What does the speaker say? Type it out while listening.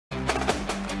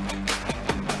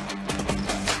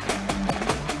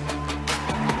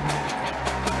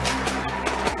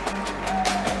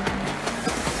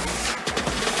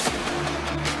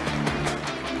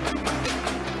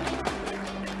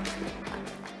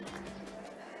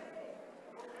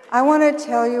I want to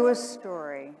tell you a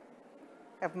story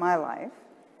of my life,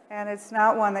 and it's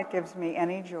not one that gives me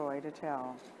any joy to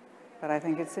tell, but I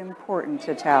think it's important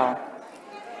to tell.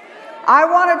 I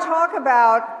want to talk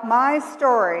about my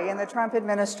story in the Trump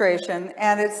administration,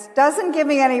 and it doesn't give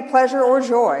me any pleasure or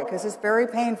joy because it's very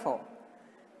painful,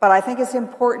 but I think it's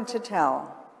important to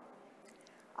tell.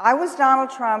 I was Donald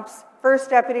Trump's first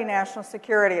Deputy National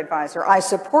Security Advisor. I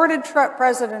supported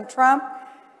President Trump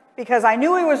because I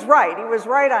knew he was right. He was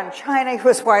right on China, he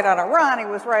was right on Iran, he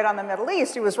was right on the Middle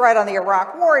East, he was right on the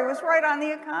Iraq War, he was right on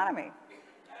the economy.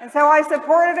 And so I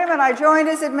supported him and I joined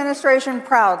his administration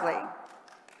proudly.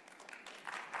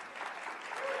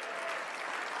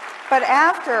 But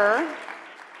after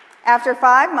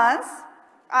 5 months,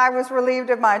 I was relieved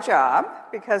of my job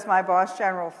because my boss,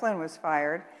 General Flynn, was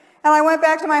fired. And I went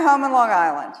back to my home in Long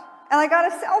Island. And I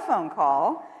got a cell phone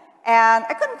call. And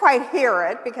I couldn't quite hear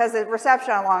it because the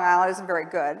reception on Long Island isn't very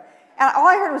good. And all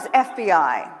I heard was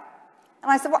FBI.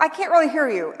 And I said, well, I can't really hear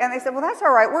you. And they said, well, that's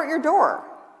all right. We're at your door.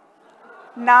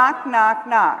 Knock, knock,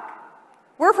 knock.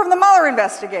 We're from the Mueller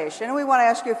investigation, and we want to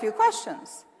ask you a few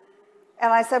questions.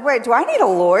 And I said, wait, do I need a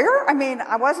lawyer? I mean,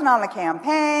 I wasn't on the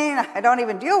campaign. I don't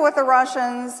even deal with the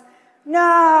Russians.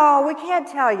 No, we can't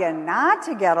tell you not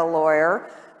to get a lawyer.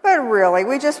 But really,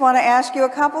 we just want to ask you a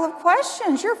couple of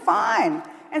questions. You're fine.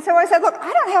 And so I said, look,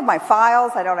 I don't have my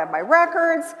files. I don't have my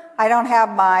records. I don't have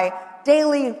my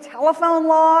daily telephone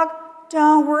log.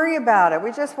 Don't worry about it.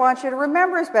 We just want you to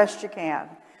remember as best you can.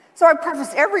 So I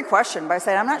prefaced every question by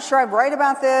saying, I'm not sure I'm right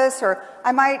about this, or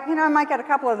I might get a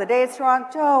couple of the dates wrong.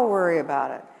 Don't worry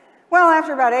about it. Well,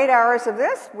 after about 8 hours of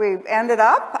this, we ended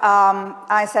up,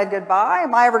 I said goodbye.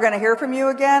 Am I ever going to hear from you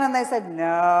again? And they said,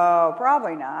 no,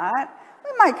 probably not.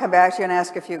 We might come back to you and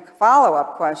ask a few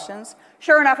follow-up questions.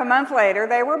 Sure enough, a month later,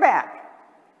 they were back.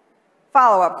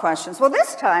 Follow-up questions. Well,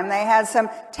 this time they had some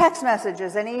text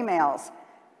messages and emails.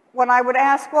 When I would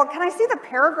ask, well, can I see the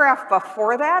paragraph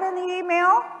before that in the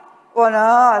email? Well,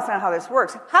 no, that's not how this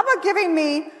works. How about giving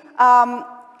me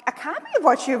a copy of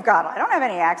what you've got? I don't have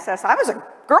any access. I was a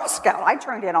Girl Scout. I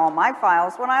turned in all my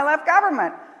files when I left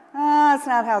government. That's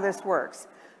not how this works.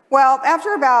 Well,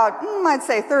 after about, I'd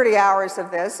say 30 hours of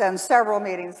this and several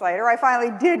meetings later, I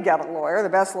finally did get a lawyer, the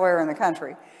best lawyer in the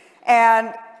country.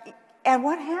 And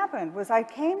what happened was I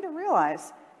came to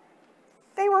realize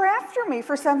they were after me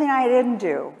for something I didn't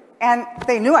do. And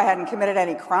they knew I hadn't committed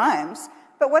any crimes.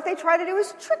 But what they tried to do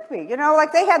is trick me. You know,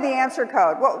 like they had the answer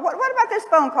code. Well, what about this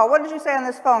phone call? What did you say on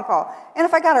this phone call? And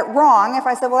if I got it wrong, if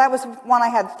I said, well, that was one I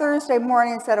had Thursday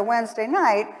morning instead of Wednesday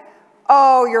night,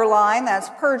 oh, you're lying, that's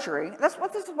perjury. This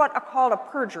is what are called a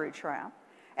perjury trap.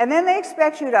 And then they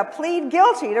expect you to plead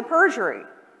guilty to perjury.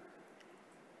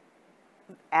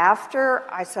 After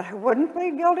I said I wouldn't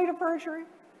plead guilty to perjury,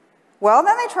 well,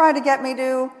 then they tried to get me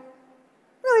to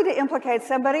implicate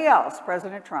somebody else,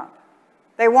 President Trump.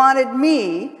 They wanted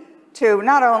me to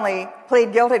not only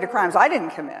plead guilty to crimes I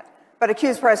didn't commit, but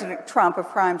accuse President Trump of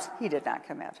crimes he did not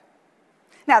commit.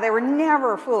 Now, they were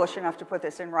never foolish enough to put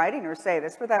this in writing or say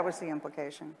this, but that was the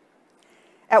implication.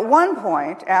 At one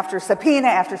point, after subpoena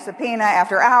after subpoena,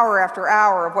 after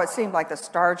hour of what seemed like the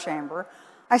Star Chamber,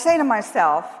 I say to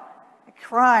myself,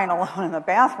 crying alone in the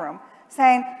bathroom,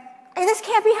 saying, hey, this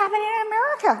can't be happening in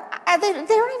America.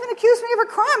 They don't even accuse me of a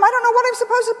crime. I don't know what I'm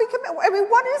supposed to be committing. I mean,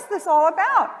 what is this all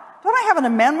about? Don't I have an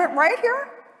amendment right here?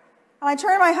 And I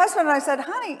turned to my husband and I said,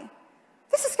 honey,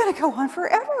 this is going to go on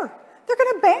forever. They're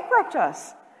going to bankrupt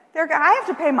us. I have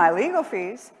to pay my legal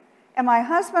fees. And my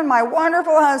husband, my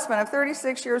wonderful husband of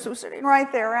 36 years, was sitting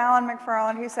right there, Alan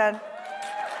McFarland, he said,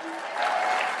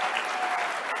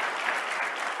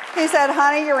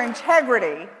 honey, your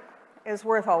integrity is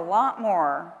worth a lot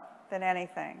more than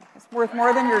anything. It's worth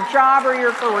more than your job or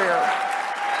your career.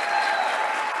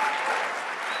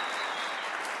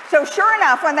 So sure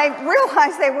enough, when they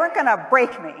realized they weren't going to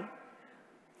break me,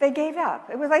 they gave up.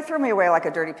 They threw me away like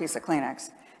a dirty piece of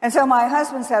Kleenex. And so my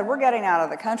husband said, we're getting out of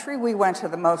the country. We went to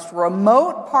the most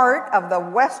remote part of the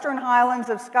Western Highlands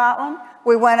of Scotland.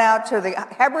 We went out to the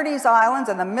Hebrides Islands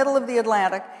in the middle of the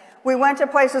Atlantic. We went to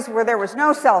places where there was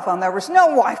no cell phone, there was no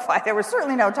Wi-Fi, there was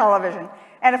certainly no television.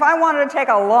 And if I wanted to take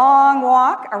a long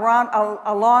walk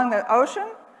along the ocean,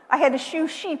 I had to shoo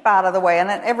sheep out of the way, and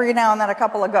then every now and then a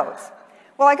couple of goats.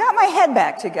 Well, I got my head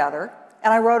back together,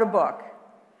 and I wrote a book.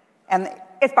 And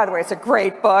by the way, it's a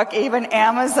great book. Even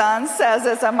Amazon says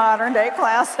it's a modern-day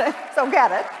classic, so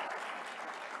get it.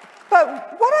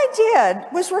 But what I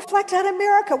did was reflect on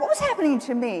America. What was happening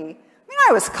to me? I mean,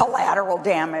 I was collateral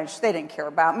damage. They didn't care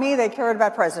about me. They cared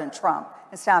about President Trump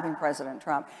and stopping President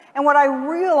Trump. And what I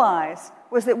realized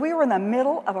was that we were in the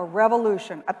middle of a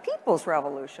revolution, a people's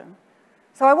revolution,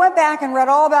 So I went back and read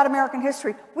all about American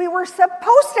history. We were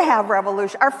supposed to have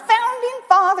revolution. Our founding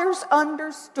fathers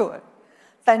understood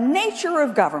the nature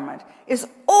of government is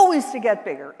always to get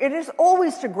bigger. It is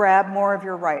always to grab more of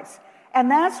your rights. And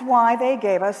that's why they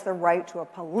gave us the right to a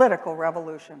political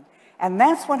revolution. And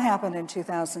that's what happened in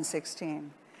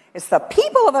 2016. It's the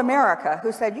people of America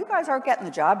who said, you guys aren't getting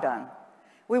the job done.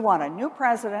 We want a new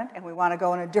president, and we want to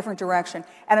go in a different direction.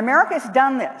 And America's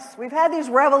done this. We've had these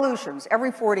revolutions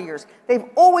every 40 years. They've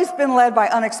always been led by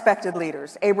unexpected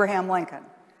leaders. Abraham Lincoln.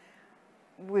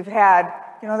 We've had,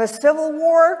 the Civil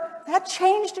War. That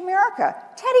changed America.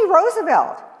 Teddy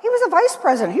Roosevelt. He was a vice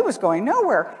president. He was going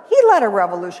nowhere. He led a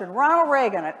revolution. Ronald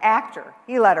Reagan, an actor,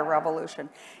 he led a revolution.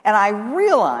 And I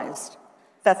realized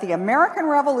that the American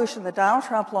Revolution that Donald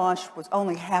Trump launched was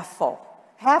only half full,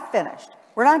 half finished.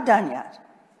 We're not done yet.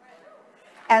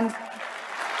 And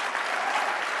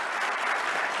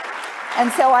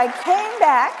so I came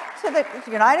back to the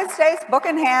United States, book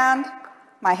in hand,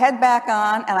 my head back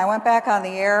on, and I went back on the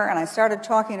air, and I started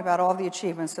talking about all the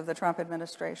achievements of the Trump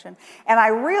administration. And I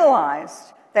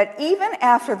realized that even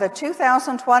after the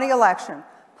 2020 election,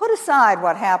 put aside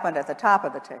what happened at the top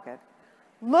of the ticket,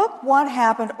 look what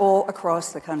happened all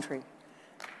across the country.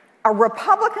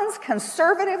 Republicans,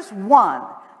 conservatives won.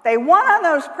 They won on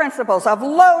those principles of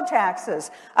low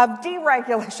taxes, of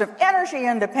deregulation, of energy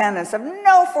independence, of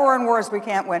no foreign wars we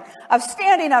can't win, of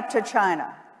standing up to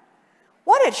China.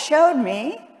 What it showed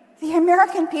me, the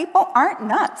American people aren't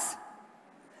nuts.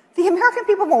 The American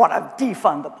people don't want to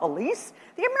defund the police.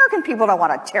 The American people don't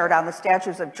want to tear down the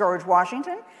statues of George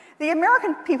Washington. The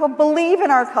American people believe in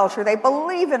our culture. They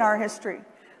believe in our history.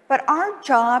 But our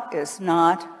job is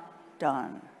not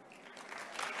done.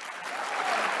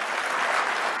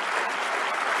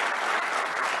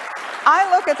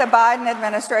 I look at the Biden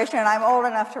administration, and I'm old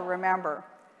enough to remember.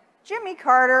 Jimmy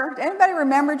Carter, anybody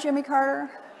remember Jimmy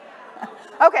Carter?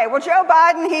 Okay, well, Joe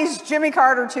Biden, he's Jimmy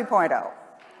Carter 2.0.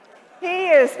 He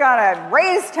is going to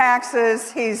raise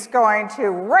taxes. He's going to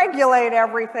regulate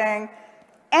everything.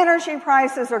 Energy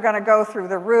prices are going to go through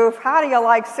the roof. How do you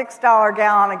like $6 a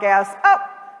gallon of gas? Oh,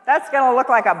 that's going to look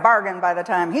like a bargain by the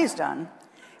time he's done.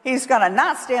 He's going to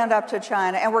not stand up to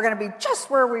China, and we're going to be just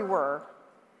where we were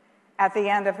at the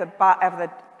end of the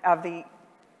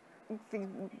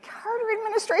Carter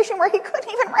administration, where he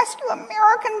couldn't even rescue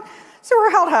Americans who were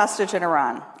held hostage in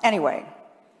Iran. Anyway,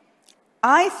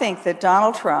 I think that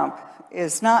Donald Trump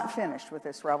is not finished with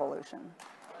this revolution.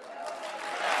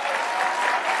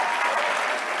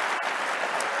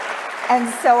 And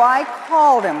so I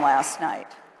called him last night.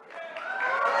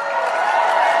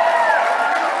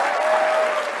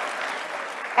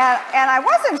 And I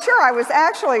wasn't sure I was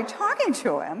actually talking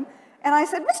to him. And I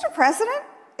said, Mr. President,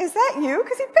 is that you?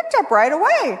 Because he picked up right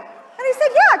away. And he said,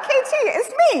 yeah, KT, it's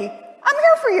me. I'm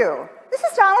here for you. This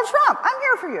is Donald Trump. I'm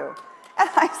here for you. And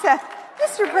I said,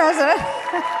 Mr. President,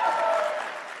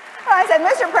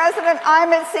 Mr. President,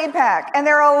 I'm at CPAC. And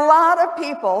there are a lot of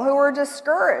people who are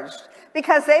discouraged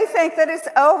because they think that it's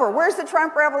over. Where's the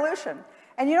Trump revolution?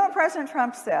 And you know what President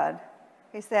Trump said?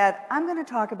 He said, I'm going to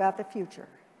talk about the future.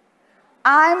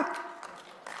 I'm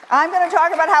going to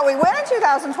talk about how we win in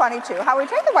 2022, how we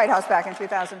take the White House back in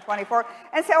 2024.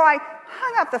 And so I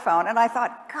hung up the phone and I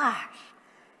thought, gosh,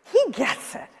 he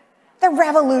gets it. The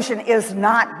revolution is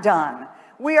not done.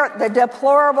 We are the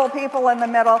deplorable people in the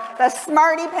middle, the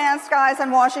smarty pants guys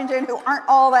in Washington who aren't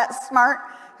all that smart,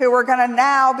 who are going to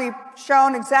now be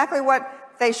shown exactly what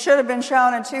they should have been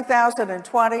shown in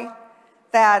 2020,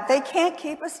 that they can't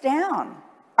keep us down.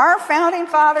 Our founding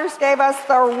fathers gave us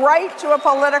the right to a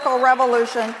political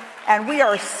revolution, and we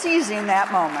are seizing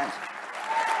that moment.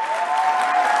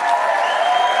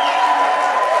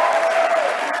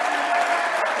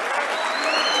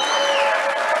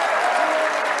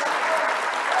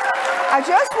 I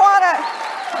just want to...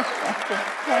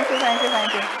 Thank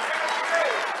you.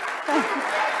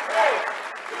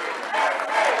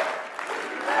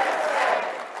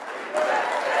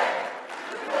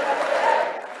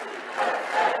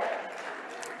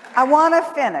 I want to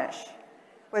finish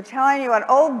with telling you an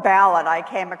old ballad I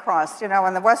came across. You know,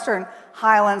 in the Western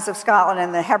Highlands of Scotland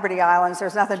and the Hebrides Islands,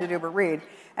 there's nothing to do but read.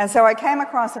 And so I came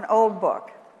across an old book,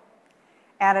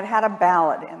 and it had a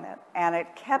ballad in it, and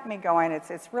it kept me going.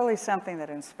 It's really something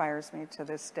that inspires me to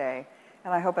this day,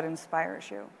 and I hope it inspires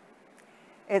you.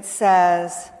 It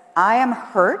says, I am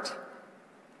hurt,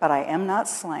 but I am not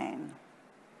slain.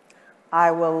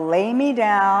 I will lay me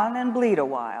down and bleed a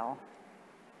while,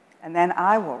 and then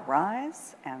I will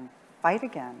rise and fight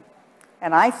again.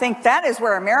 And I think that is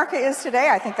where America is today.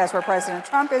 I think that's where President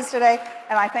Trump is today.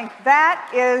 And I think that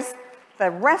is the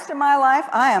rest of my life,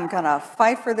 I am going to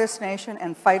fight for this nation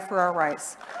and fight for our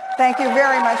rights. Thank you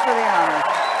very much for the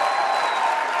honor.